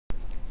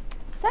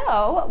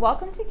So,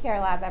 welcome to Care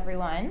Lab,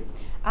 everyone.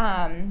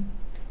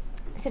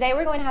 Today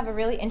we're going to have a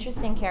really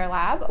interesting Care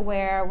Lab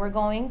where we're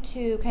going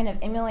to kind of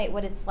emulate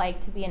what it's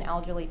like to be an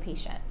elderly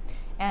patient.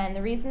 And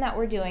the reason that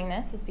we're doing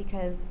this is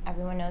because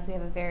everyone knows we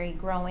have a very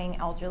growing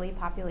elderly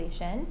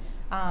population,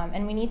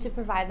 and we need to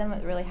provide them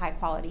with really high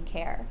quality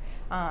care.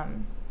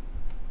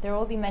 There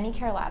will be many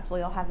Care Labs where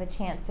you'll have a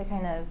chance to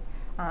kind of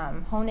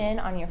hone in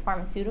on your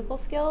pharmaceutical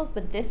skills,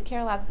 but this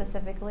Care Lab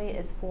specifically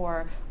is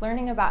for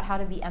learning about how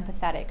to be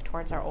empathetic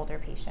towards our older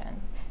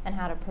patients and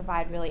how to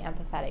provide really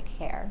empathetic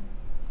care.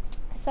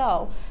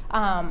 So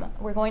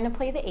we're going to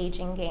play the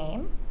aging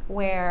game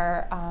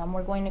where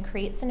we're going to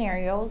create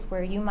scenarios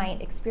where you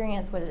might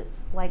experience what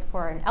it's like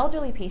for an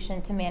elderly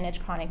patient to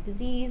manage chronic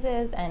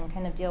diseases and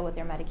kind of deal with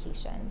their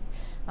medications.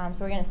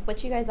 So we're going to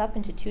split you guys up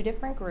into two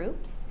different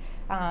groups.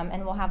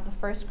 And we'll have the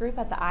first group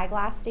at the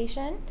eyeglass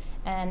station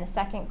and the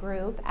second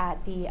group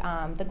at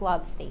the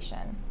glove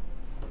station.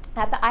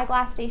 At the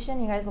eyeglass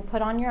station, you guys will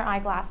put on your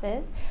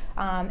eyeglasses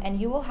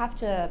and you will have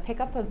to pick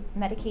up a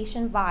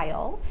medication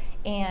vial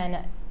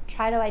and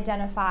try to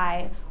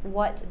identify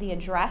what the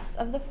address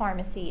of the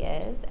pharmacy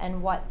is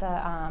and what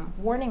the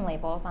warning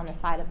labels on the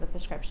side of the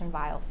prescription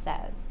vial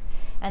says.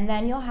 And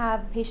then you'll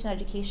have patient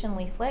education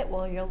leaflet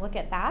where you'll look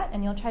at that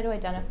and you'll try to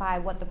identify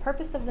what the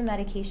purpose of the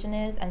medication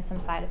is and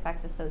some side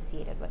effects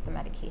associated with the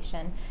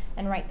medication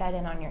and write that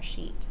in on your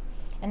sheet.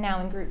 And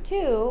now in group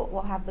two,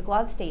 we'll have the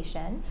glove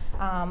station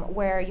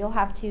where you'll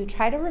have to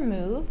try to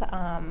remove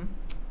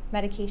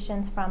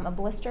medications from a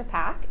blister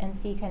pack and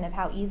see kind of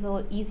how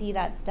easy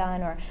that's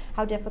done or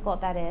how difficult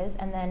that is,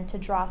 and then to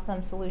draw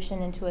some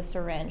solution into a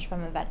syringe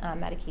from a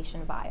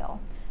medication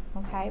vial.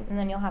 Okay, and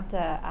then you'll have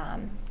to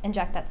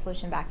inject that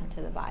solution back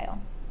into the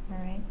vial. All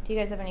right, do you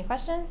guys have any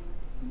questions?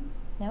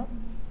 No?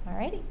 All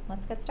righty,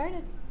 let's get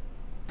started.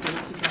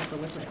 Just to drop the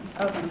liquid.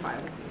 Open file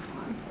with these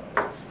on.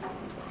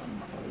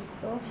 So we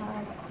still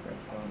have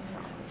peripheral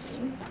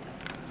neuropathy.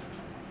 Yes.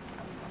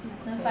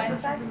 No side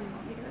effects?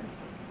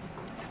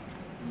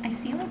 I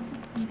see, like,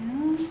 you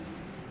know,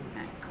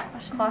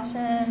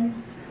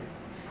 Cautions.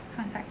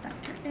 Contact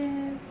Dr.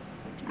 If.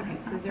 Okay,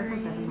 so is there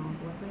professional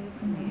liquid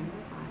from the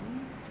amber file?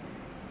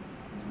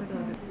 Just for the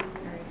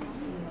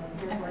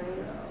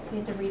So you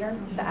have to read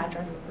the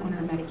address on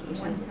our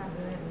medication.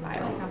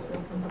 vial.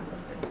 Capsules in the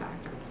blister pack.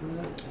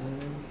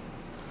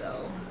 So,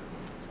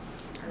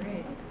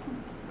 alright.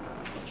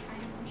 So we'll try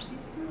and push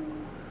these through.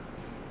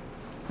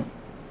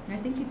 I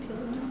think you peel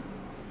them out.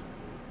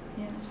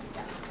 Yeah.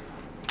 Yes.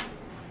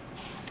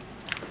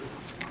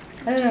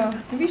 I don't know.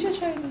 Maybe you should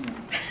try this.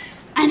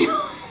 I know.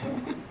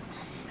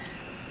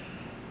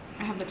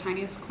 I have the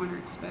tiniest corner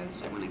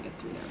exposed. I want to get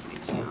through there, but I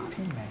can't.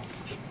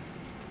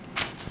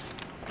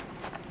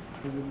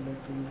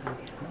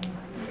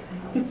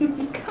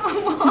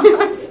 Come on.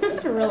 This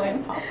is really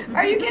impossible.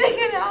 Are you getting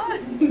it out?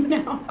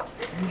 No.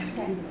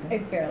 I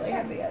barely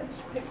have the edge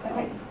picked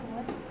out.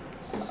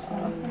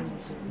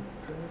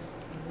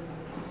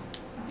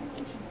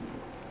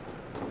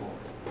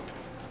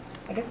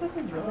 I guess this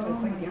is really what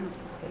it's like the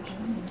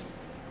sensation.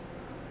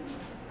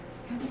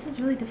 Yeah, this is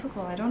really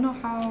difficult. I don't know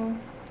how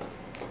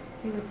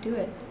we would do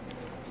it.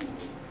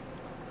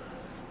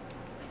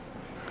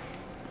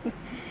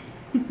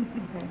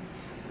 Okay.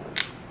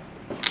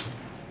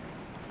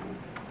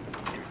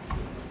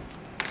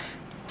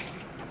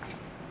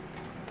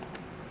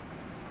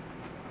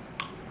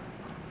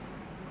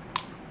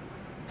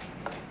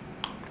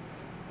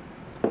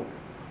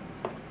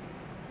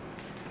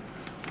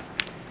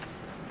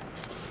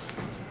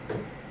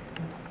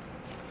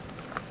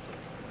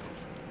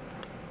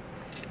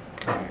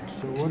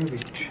 So what are we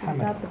trying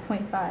About the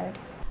 0.5.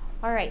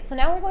 All right, so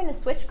now we're going to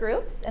switch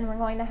groups and we're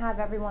going to have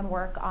everyone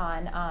work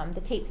on the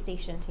tape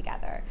station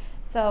together.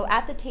 So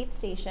at the tape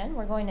station,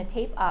 we're going to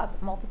tape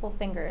up multiple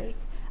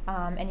fingers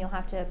and you'll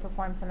have to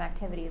perform some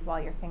activities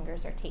while your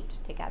fingers are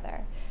taped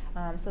together.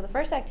 So the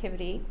first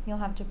activity you'll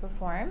have to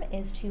perform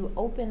is to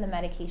open the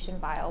medication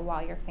vial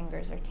while your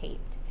fingers are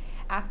taped.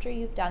 After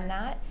you've done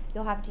that,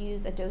 you'll have to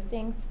use a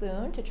dosing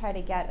spoon to try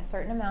to get a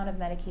certain amount of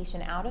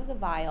medication out of the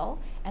vial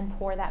and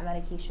pour that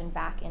medication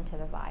back into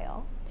the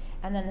vial.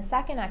 And then the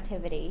second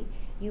activity,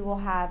 you will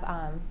have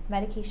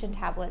medication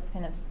tablets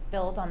kind of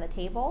spilled on the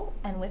table,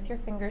 and with your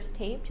fingers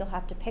taped, you'll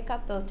have to pick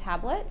up those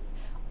tablets,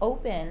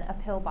 open a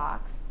pill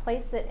box,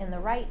 place it in the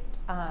right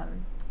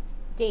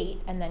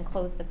date, and then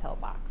close the pill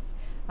box.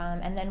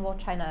 And then we'll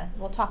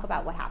talk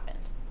about what happened.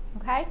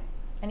 Okay?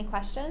 Any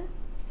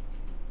questions?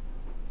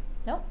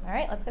 Nope. All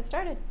right, let's get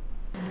started.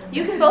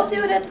 You can both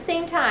do it at the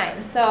same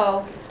time.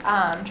 So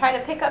try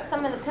to pick up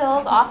some of the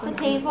pills off the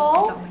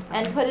table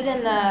and put it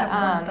in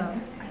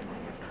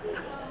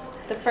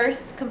the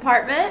first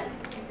compartment.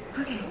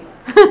 Okay.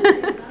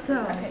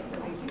 So,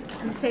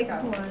 you take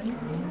one.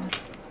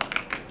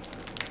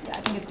 Yeah,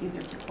 I think it's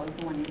easier to close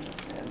the one you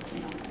just did, so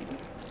you don't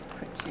like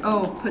put two.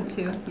 Oh, put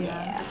two.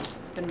 Yeah.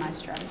 It's been my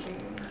strategy.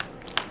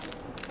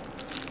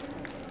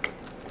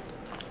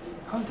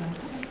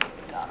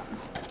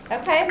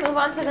 Okay, move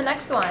on to the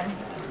next one.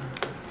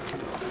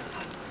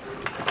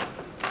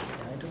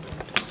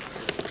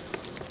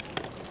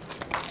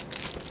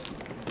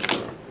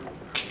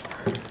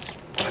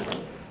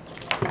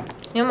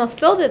 You almost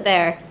spilled it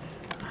there.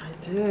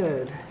 I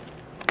did.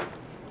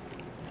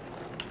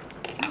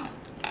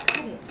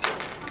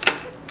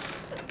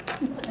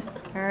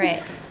 All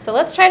right, so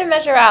let's try to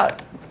measure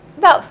out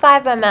about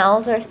 5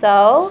 mLs or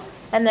so,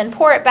 and then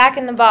pour it back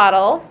in the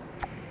bottle.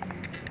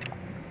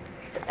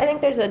 I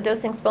think there's a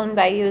dosing spoon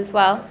by you as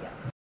well.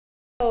 Yes.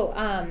 So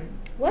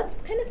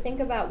let's kind of think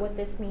about what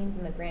this means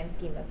in the grand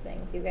scheme of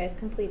things. You guys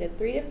completed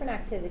 3 different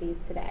activities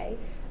today,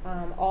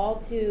 all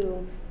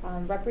to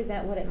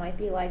represent what it might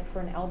be like for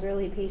an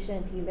elderly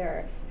patient to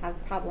either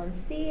have problems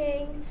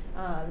seeing,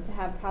 to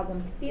have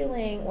problems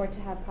feeling, or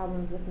to have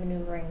problems with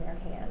maneuvering their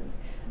hands.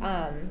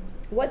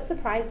 What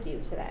surprised you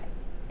today,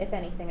 if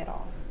anything at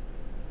all?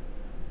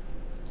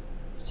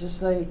 It's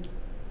just like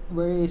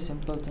very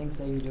simple things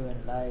that you do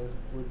in life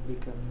would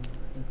become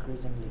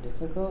increasingly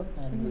difficult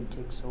and would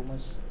take so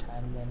much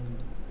time than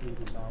it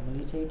would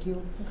normally take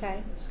you.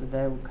 Okay. So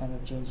that would kind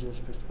of change your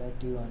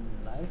perspective on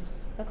life.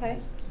 Okay.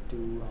 As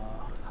to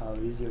how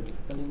easy or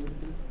difficult it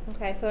would be.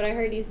 Okay, so what I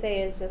heard you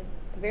say is just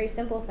the very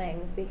simple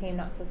things became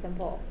not so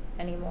simple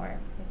anymore,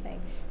 I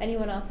think.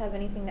 Anyone else have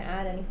anything to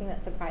add, anything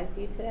that surprised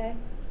you today?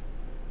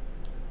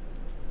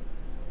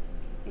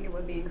 I think it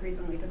would be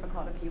increasingly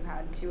difficult if you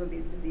had 2 of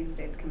these disease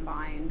states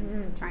combined,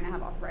 trying to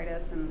have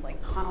arthritis and like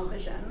tunnel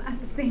vision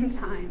at the same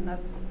time.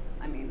 That's,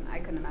 I mean, I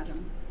couldn't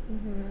imagine.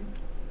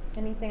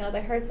 Anything else?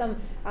 I heard some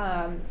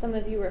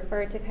of you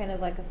refer to kind of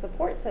like a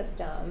support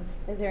system.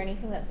 Is there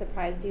anything that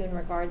surprised you in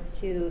regards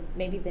to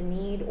maybe the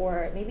need,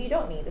 or maybe you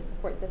don't need a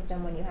support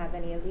system when you have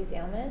any of these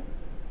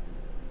ailments?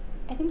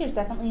 I think there's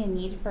definitely a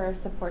need for a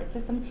support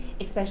system,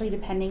 especially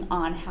depending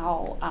on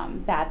how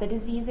bad the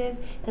disease is,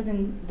 because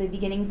in the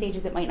beginning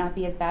stages it might not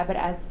be as bad, but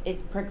as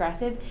it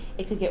progresses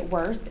it could get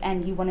worse,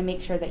 and you want to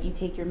make sure that you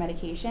take your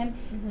medication.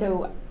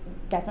 So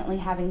definitely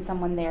having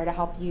someone there to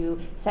help you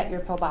set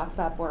your pill box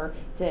up, or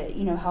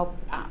to help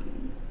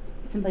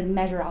simply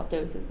measure out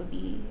doses would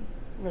be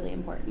really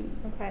important.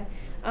 Okay.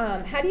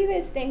 How do you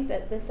guys think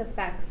that this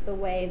affects the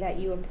way that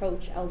you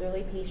approach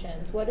elderly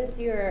patients? What is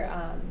your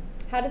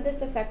how did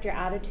this affect your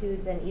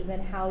attitudes and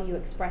even how you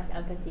express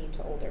empathy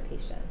to older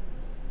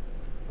patients?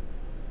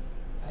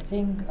 I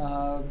think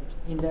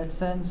in that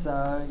sense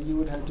you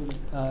would have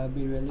to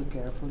be really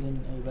careful in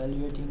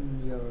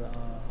evaluating your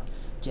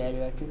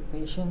geriatric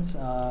patients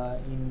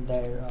in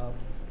their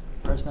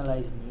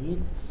personalized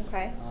need.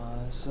 Okay.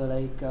 So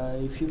like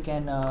if you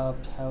can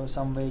have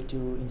some way to,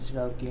 instead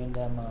of giving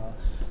them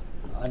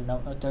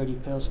 30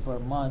 pills per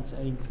month,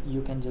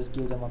 you can just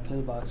give them a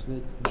pill box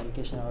with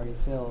medication already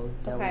filled.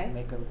 That would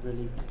make a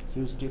really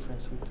huge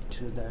difference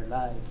to their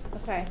life.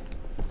 Okay.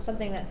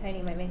 Something that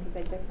tiny might make a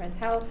big difference.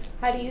 How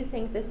do you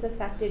think this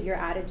affected your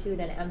attitude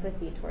and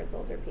empathy towards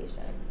older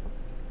patients?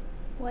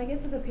 Well, I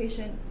guess if if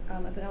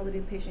an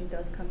elderly patient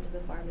does come to the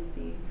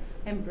pharmacy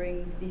and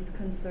brings these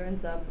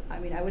concerns up, I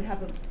mean, I would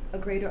have a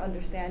greater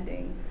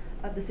understanding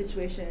of the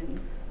situation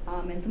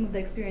and some of the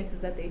experiences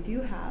that they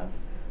do have,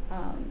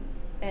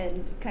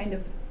 and kind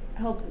of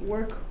help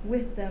work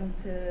with them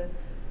to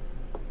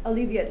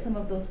alleviate some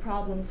of those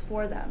problems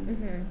for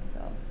them. So,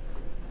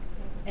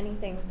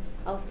 anything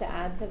else to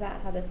add to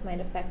that, how this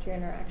might affect your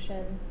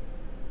interaction?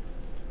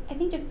 I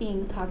think just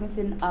being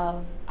cognizant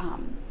of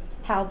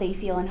how they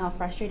feel and how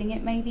frustrating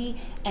it may be,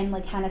 and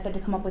like Hannah said, to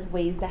come up with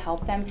ways to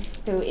help them.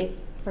 So if,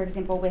 for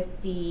example,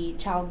 with the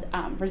child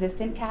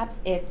resistant caps,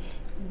 if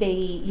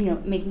they,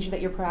 making sure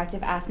that you're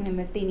proactive, asking them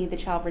if they need the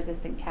child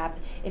resistant cap,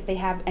 if they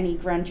have any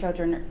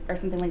grandchildren or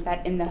something like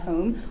that in the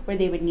home where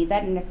they would need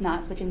that, and if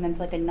not, switching them to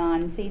like a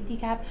non-safety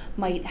cap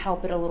might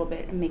help it a little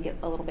bit and make it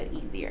a little bit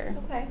easier.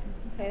 Okay,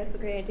 that's a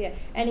great idea.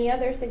 Any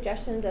other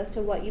suggestions as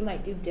to what you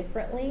might do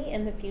differently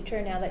in the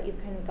future now that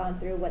you've kind of gone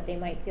through what they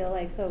might feel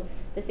like? So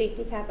the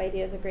safety cap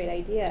idea is a great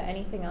idea.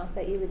 Anything else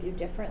that you would do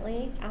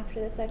differently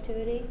after this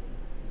activity?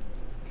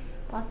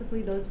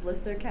 Possibly those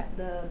blister packs.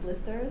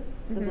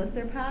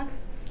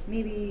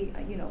 Maybe,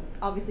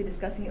 obviously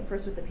discussing it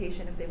first with the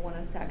patient if they want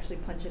us to actually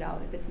punch it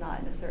out if it's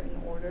not in a certain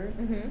order,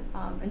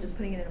 and just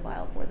putting it in a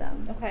vial for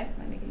them. Okay.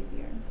 Might make it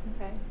easier.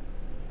 Okay.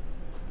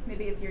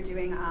 Maybe if you're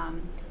doing,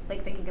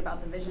 like thinking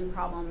about the vision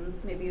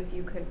problems, maybe if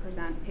you could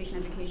present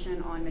patient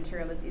education on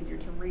material that's easier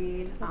to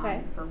read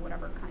for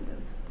whatever kind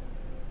of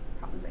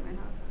problems they might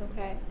have.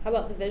 Okay. How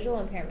about the visual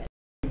impairment?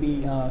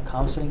 Maybe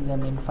counseling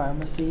them in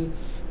pharmacy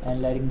and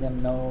letting them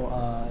know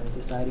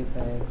the side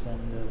effects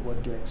and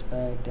what to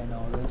expect and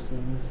all those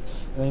things.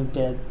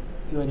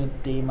 Even if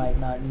they might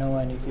not know,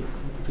 and if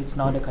it's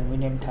not a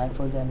convenient time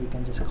for them, you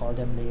can just call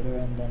them later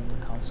and then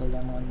counsel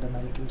them on the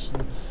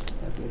medication.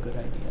 That'd be a good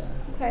idea.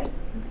 Okay.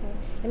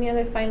 Any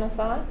other final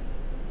thoughts?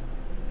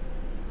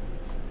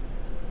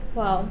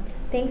 Well,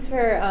 thanks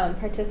for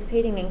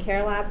participating in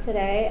Care Lab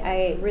today.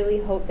 I really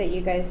hope that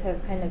you guys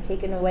have kind of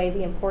taken away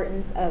the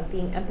importance of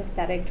being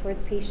empathetic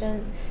towards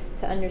patients,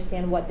 to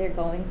understand what they're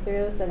going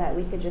through, so that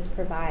we could just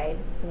provide,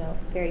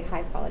 very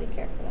high quality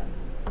care for them.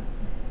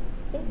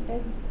 Thanks,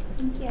 guys.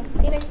 Thank you.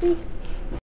 See you next week.